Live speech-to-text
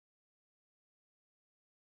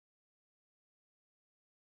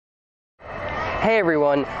Hey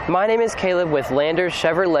everyone, my name is Caleb with Landers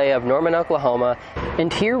Chevrolet of Norman, Oklahoma,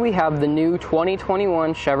 and here we have the new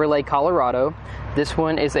 2021 Chevrolet Colorado. This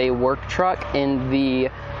one is a work truck in the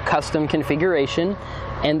custom configuration,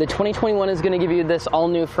 and the 2021 is going to give you this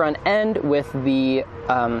all-new front end with the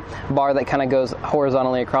bar that kind of goes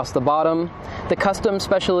horizontally across the bottom. The custom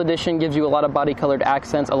special edition gives you a lot of body-colored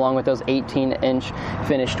accents along with those 18-inch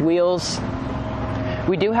finished wheels.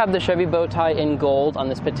 We do have the Chevy bow tie in gold on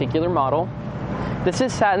this particular model. This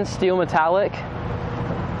is satin steel metallic,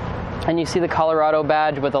 and you see the Colorado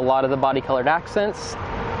badge with a lot of the body-colored accents.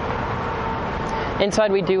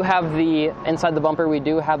 Inside inside the bumper we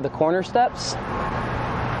do have the corner steps,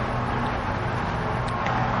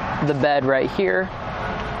 the bed right here,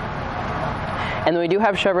 and then we do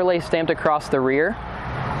have Chevrolet stamped across the rear.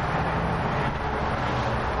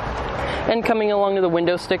 And coming along to the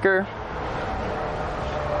window sticker,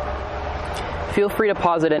 feel free to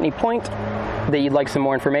pause at any point that you'd like some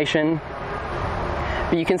more information.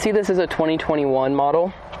 But you can see this is a 2021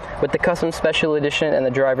 model with the custom special edition, and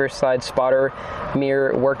the driver's side spotter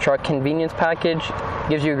mirror work truck convenience package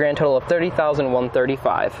gives you a grand total of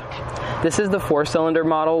 $30,135. This is the 4-cylinder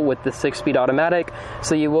model with the 6-speed automatic,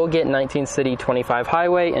 so you will get 19 city, 25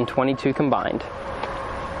 highway, and 22 combined.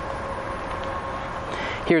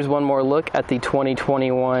 Here's one more look at the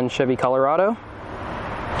 2021 Chevy Colorado.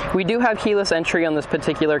 We do have keyless entry on this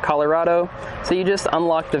particular Colorado, so you just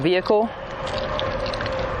unlock the vehicle.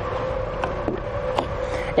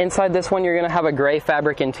 Inside this one, you're going to have a gray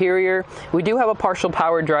fabric interior. We do have a partial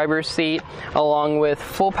power driver's seat along with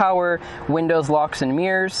full power windows, locks, and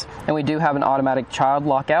mirrors, and we do have an automatic child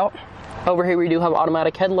lockout. Over here we do have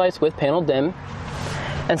automatic headlights with panel dim.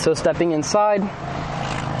 And so stepping inside,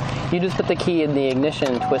 you just put the key in the ignition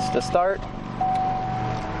and twist to start.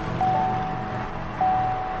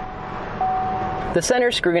 The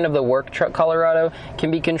center screen of the work truck Colorado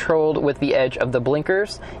can be controlled with the edge of the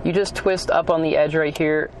blinkers. You just twist up on the edge right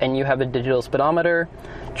here and you have a digital speedometer,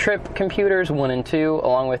 trip computers 1 and 2,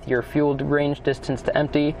 along with your fuel range, distance to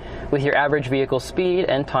empty, with your average vehicle speed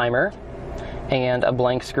and timer, and a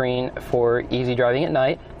blank screen for easy driving at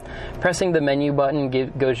night. Pressing the menu button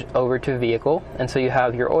goes over to vehicle, and so you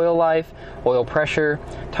have your oil life, oil pressure,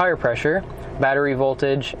 tire pressure, battery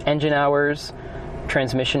voltage, engine hours,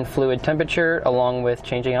 transmission fluid temperature, along with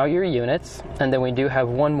changing out your units. And then we do have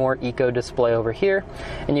one more eco display over here,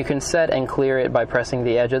 and you can set and clear it by pressing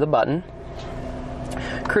the edge of the button.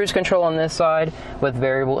 Cruise control on this side with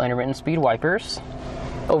variable intermittent speed wipers.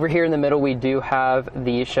 Over here in the middle we do have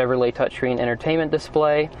the Chevrolet touchscreen entertainment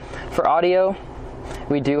display. For audio,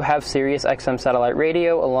 we do have Sirius XM satellite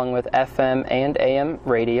radio along with FM and AM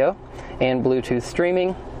radio and Bluetooth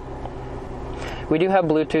streaming. We do have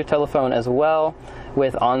Bluetooth telephone as well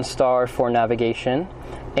with OnStar for navigation,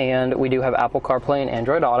 and we do have Apple CarPlay and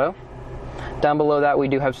Android Auto. Down below that we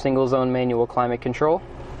do have single zone manual climate control,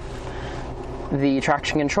 the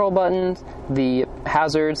traction control buttons, the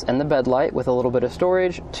hazards, and the bed light with a little bit of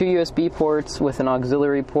storage, 2 USB ports with an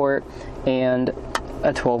auxiliary port, and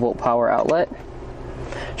a 12-volt power outlet.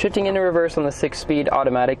 Shifting into reverse on the 6-speed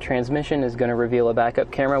automatic transmission is going to reveal a backup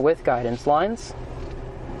camera with guidance lines.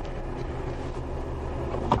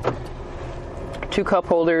 2 cup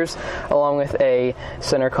holders along with a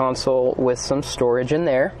center console with some storage in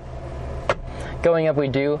there. Going up we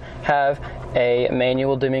do have a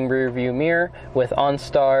manual dimming rear view mirror with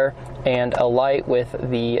OnStar and a light with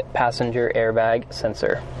the passenger airbag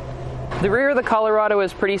sensor. The rear of the Colorado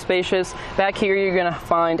is pretty spacious. Back here you're going to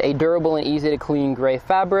find a durable and easy to clean gray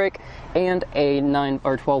fabric and a 9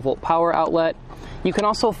 or 12 volt power outlet. You can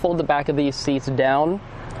also fold the back of these seats down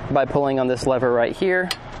by pulling on this lever right here.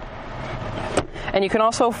 And you can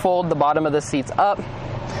also fold the bottom of the seats up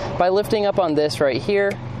by lifting up on this right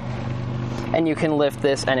here, and you can lift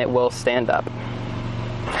this and it will stand up.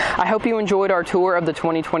 I hope you enjoyed our tour of the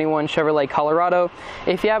 2021 Chevrolet Colorado.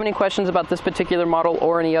 If you have any questions about this particular model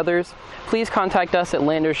or any others, please contact us at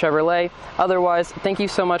Landers Chevrolet. Otherwise, thank you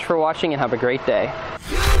so much for watching and have a great day.